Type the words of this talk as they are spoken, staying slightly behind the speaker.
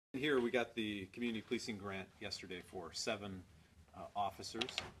here, we got the community policing grant yesterday for 7 officers,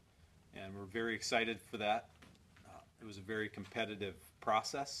 and we're very excited for that. It was a very competitive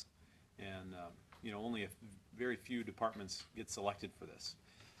process, and only very few departments get selected for this.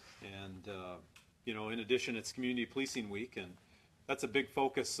 And in addition, it's Community Policing Week, and that's a big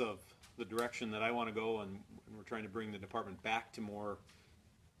focus of the direction that I want to go, and we're trying to bring the department back to more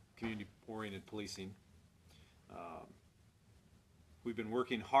community-oriented policing. We've been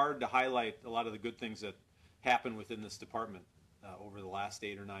working hard to highlight a lot of the good things that happen within this department over the last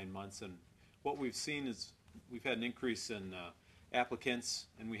 8 or 9 months, and what we've seen is we've had an increase in applicants,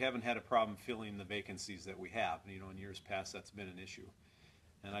 and we haven't had a problem filling the vacancies that we have. In years past, that's been an issue,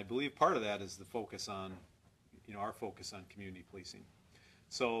 and I believe part of that is the focus on, our focus on community policing.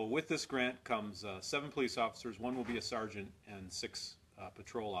 So with this grant comes 7 police officers, 1 will be a sergeant, and 6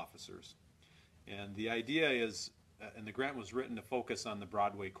 patrol officers. And the idea is, and the grant was written to focus on the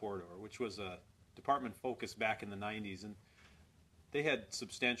Broadway corridor, which was a department focus back in the 90s, and they had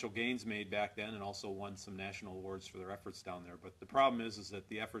substantial gains made back then and also won some national awards for their efforts down there. But the problem is that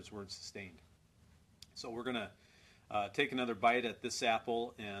the efforts weren't sustained. So we're going to take another bite at this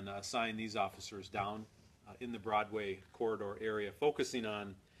apple and assign these officers down in the Broadway corridor area, focusing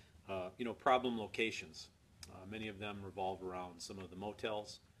on problem locations. Many of them revolve around some of the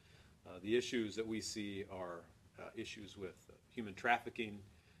motels. The issues that we see are issues with human trafficking,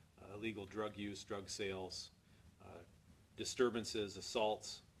 illegal drug use, drug sales, disturbances,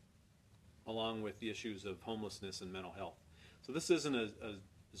 assaults, along with the issues of homelessness and mental health. So this isn't a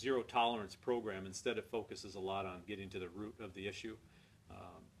zero tolerance program. Instead, it focuses a lot on getting to the root of the issue.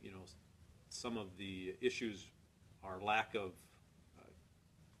 Some of the issues are lack of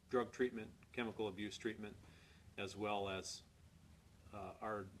drug treatment, chemical abuse treatment, as well as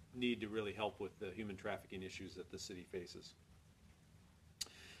our need to really help with the human trafficking issues that the city faces.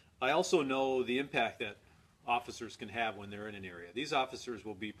 I also know the impact that officers can have when they're in an area. These officers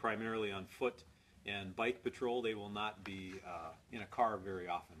will be primarily on foot and bike patrol. They will not be in a car very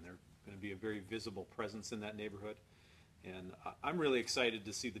often. They're going to be a very visible presence in that neighborhood. And I'm really excited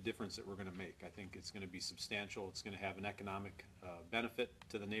to see the difference that we're going to make. I think it's going to be substantial. It's going to have an economic benefit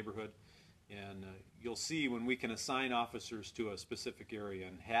to the neighborhood. And you'll see when we can assign officers to a specific area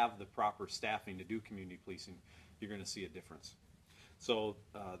and have the proper staffing to do community policing, you're going to see a difference. So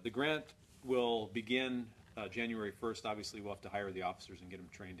the grant will begin January 1st. Obviously, we'll have to hire the officers and get them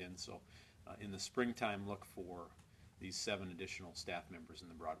trained in. So in the springtime, look for these 7 additional staff members in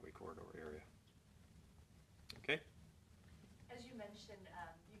the Broadway corridor area. Okay? As you mentioned,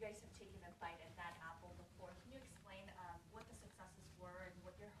 you guys have taken a bite at that apple before. Can you explain what the successes were and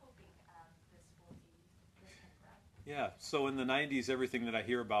what you're hoping this will be this time around? Yeah, so in the 90s, everything that I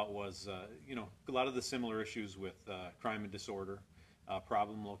hear about was, a lot of the similar issues with crime and disorder,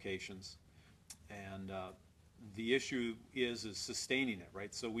 problem locations, and the issue is sustaining it,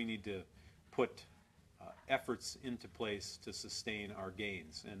 right? So we need to put efforts into place to sustain our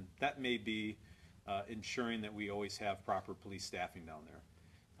gains, and that may be ensuring that we always have proper police staffing down there.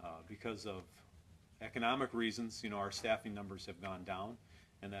 Because of economic reasons, our staffing numbers have gone down,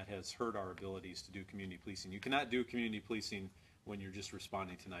 and that has hurt our abilities to do community policing. You cannot do community policing when you're just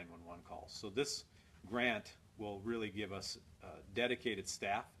responding to 911 calls. So this grant will really give us dedicated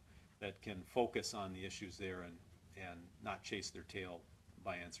staff that can focus on the issues there and not chase their tail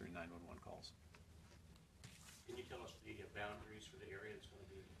by answering 911 calls. Can you tell us the boundaries for the area that's going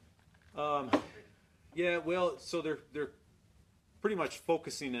to be? Yeah, well, so they're pretty much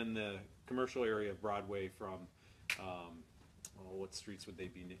focusing in the commercial area of Broadway from, what streets would they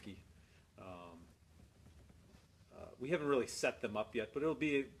be, Nikki? We haven't really set them up yet, but it'll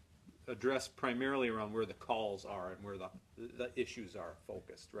be addressed primarily around where the calls are and where the issues are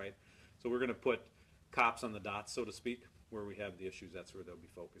focused, right? So we're going to put cops on the dots, so to speak, where we have the issues. That's where they'll be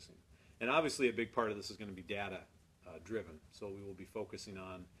focusing. And obviously a big part of this is going to be data driven. So we will be focusing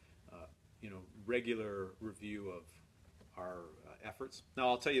on regular review of our efforts. Now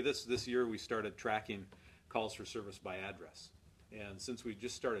I'll tell you this year we started tracking calls for service by address. And since we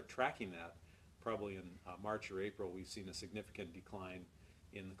just started tracking that, probably in March or April, we've seen a significant decline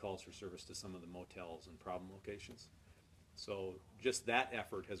in the calls for service to some of the motels and problem locations. So just that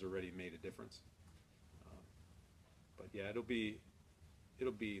effort has already made a difference. But yeah, it'll be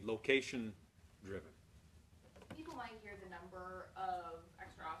location driven. People might hear the number of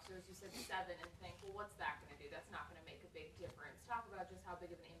extra officers, you said 7, and think, well, what's that going to do? That's not going to make a big difference. Talk about just how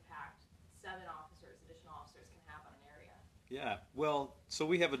big of an impact 7 additional officers can have on an area. Yeah, well, so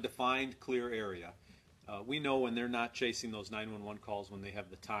we have a defined, clear area. We know when they're not chasing those 911 calls, when they have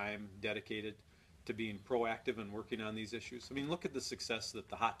the time dedicated to being proactive and working on these issues. I mean, look at the success that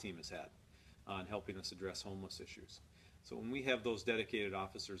the HOT team has had on helping us address homeless issues. So when we have those dedicated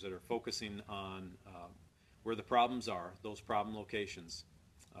officers that are focusing on where the problems are, those problem locations,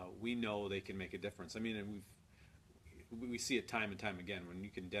 we know they can make a difference. I mean, and we see it time and time again. When you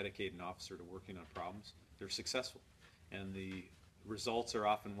can dedicate an officer to working on problems, they're successful. And the results are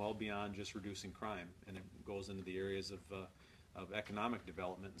often well beyond just reducing crime, and it goes into the areas of economic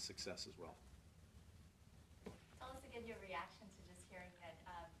development and success as well. Tell us again your reaction to just hearing that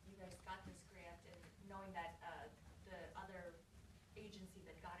you guys got this grant and knowing that the other agency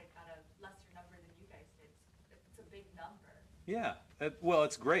that got it got a lesser number than you guys did. It's a big number. Yeah, well,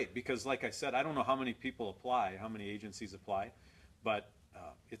 it's great because, like I said, I don't know how many people apply, how many agencies apply, but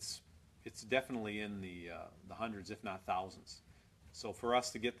it's definitely in the hundreds, if not thousands. So for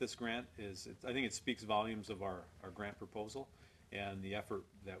us to get this grant I think it speaks volumes of our grant proposal and the effort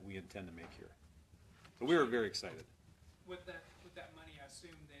that we intend to make here. So we were very excited. With that money, I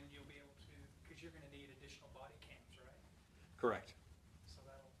assume then you'll be able to, because you're going to need additional body cams, right? Correct. So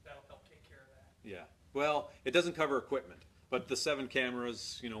that'll help take care of that. Yeah. Well, it doesn't cover equipment, but the 7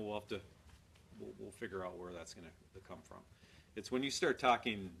 cameras, you know, we'll figure out where that's going to come from. It's when you start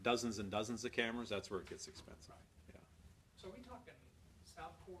talking dozens and dozens of cameras, that's where it gets expensive. Right. Yeah. So are we talking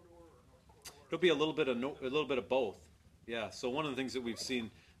south corridor or north corridor? It'll be a little bit of both. Yeah. So one of the things that we've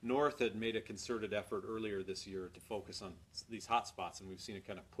seen, North had made a concerted effort earlier this year to focus on these hot spots, and we've seen it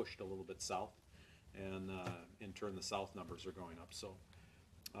kind of pushed a little bit south, and in turn the south numbers are going up. So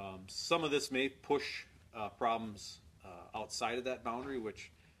some of this may push problems outside of that boundary,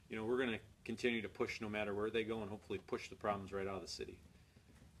 which, you know, we're going to continue to push no matter where they go, and hopefully push the problems right out of the city.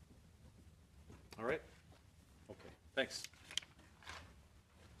 All right? Okay, thanks.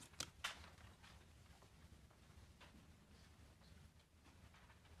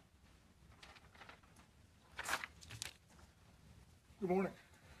 Good morning.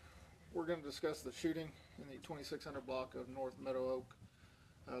 We're going to discuss the shooting in the 2600 block of North Meadow Oak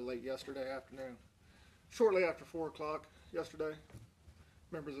late yesterday afternoon. Shortly after 4 o'clock yesterday,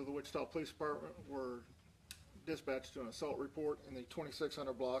 members of the Wichita Police Department were dispatched to an assault report in the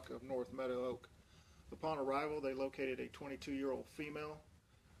 2600 block of North Meadow Oak. Upon arrival, they located a 22-year-old female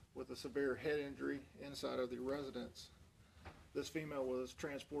with a severe head injury inside of the residence. This female was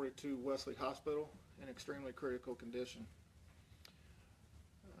transported to Wesley Hospital in extremely critical condition.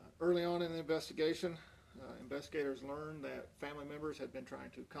 Early on in the investigation, investigators learned that family members had been trying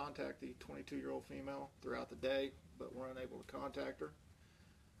to contact the 22-year-old female throughout the day, but were unable to contact her.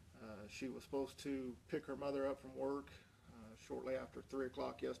 She was supposed to pick her mother up from work shortly after 3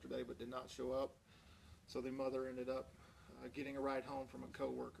 o'clock yesterday, but did not show up. So the mother ended up getting a ride home from a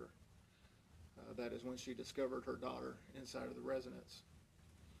coworker. That is when she discovered her daughter inside of the residence.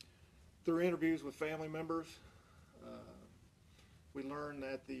 Through interviews with family members, we learned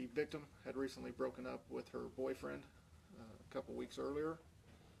that the victim had recently broken up with her boyfriend a couple weeks earlier,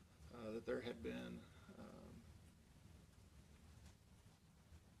 that there had been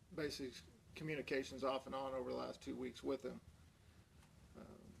basic communications off and on over the last 2 weeks with him.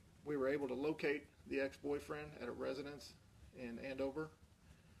 We were able to locate the ex-boyfriend at a residence in Andover,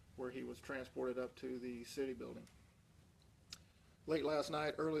 where he was transported up to the city building. Late last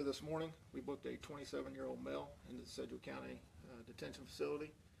night, early this morning, we booked a 27-year-old male into the Sedgwick County detention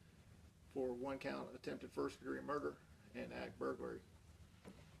facility for 1 count attempted first-degree murder and ag burglary.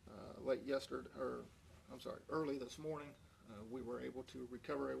 Early this morning, we were able to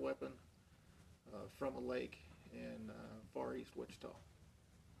recover a weapon from a lake in far east Wichita.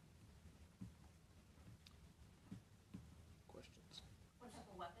 Questions? What type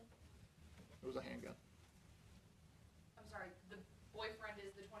of weapon? It was a handgun. I'm sorry, the boyfriend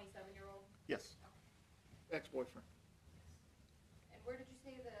is the 27-year-old? Yes. Ex-boyfriend. And where did you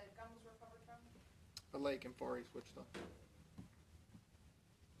say the gun was recovered from? A lake in far east Wichita.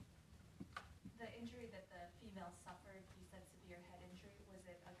 The injury that the female suffered, you said severe head injury. Was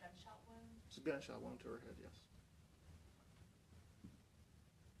it a gunshot wound? It's a gunshot wound to her head, yes.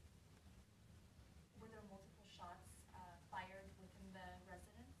 Were there multiple shots fired within the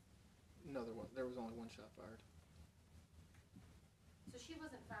residence? No, there was only 1 shot fired. So she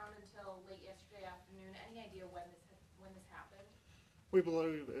wasn't found until late yesterday afternoon. Any idea when this happened? We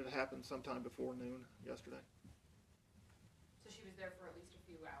believe it happened sometime before noon yesterday. So she was there for at least a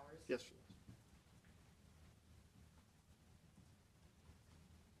few hours? Yes, she was.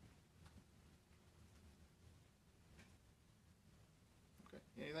 Okay,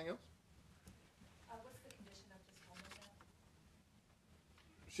 anything else? What's the condition of this woman now?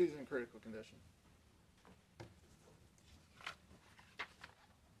 She's in critical condition.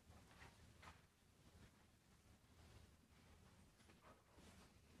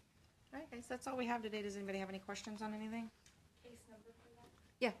 so that's all we have today. Does anybody have any questions on anything? Case number for that?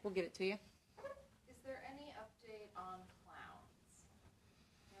 Yeah, we'll get it to you. Is there any update on clowns?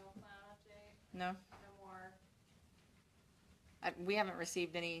 No clown update? No? No more? We haven't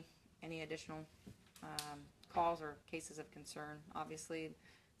received any additional calls or cases of concern. Obviously,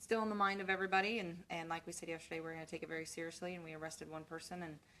 still in the mind of everybody, and like we said yesterday, we're going to take it very seriously, and we arrested one person,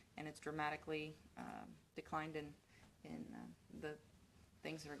 and it's dramatically declined in the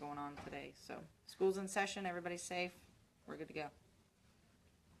things that are going on today. So school's in session, everybody's safe, we're good to go.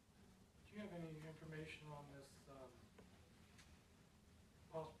 Do you have any information on this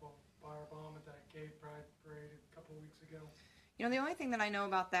possible firebomb at that gay pride parade a couple of weeks ago? You know, the only thing that I know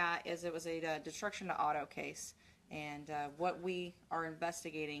about that is it was a destruction to auto case, and what we are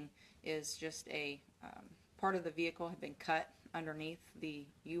investigating is just a part of the vehicle had been cut underneath the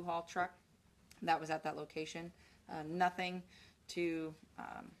U-Haul truck that was at that location. Nothing to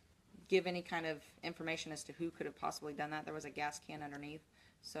give any kind of information as to who could have possibly done that. There was a gas can underneath,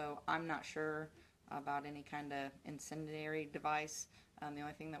 so I'm not sure about any kind of incendiary device. The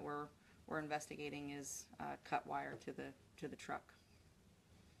only thing that we're investigating is cut wire to the truck.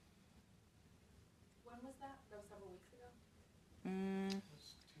 When was that? That was several weeks ago?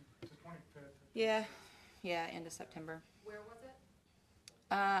 It's the 25th. Yeah, end of September. Where was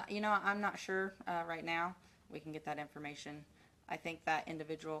it? You know, I'm not sure right now. We can get that information. I think that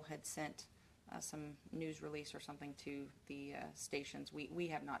individual had sent some news release or something to the stations. We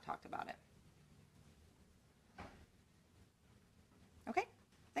have not talked about it. Okay.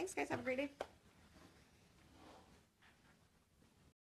 Thanks, guys. Have a great day.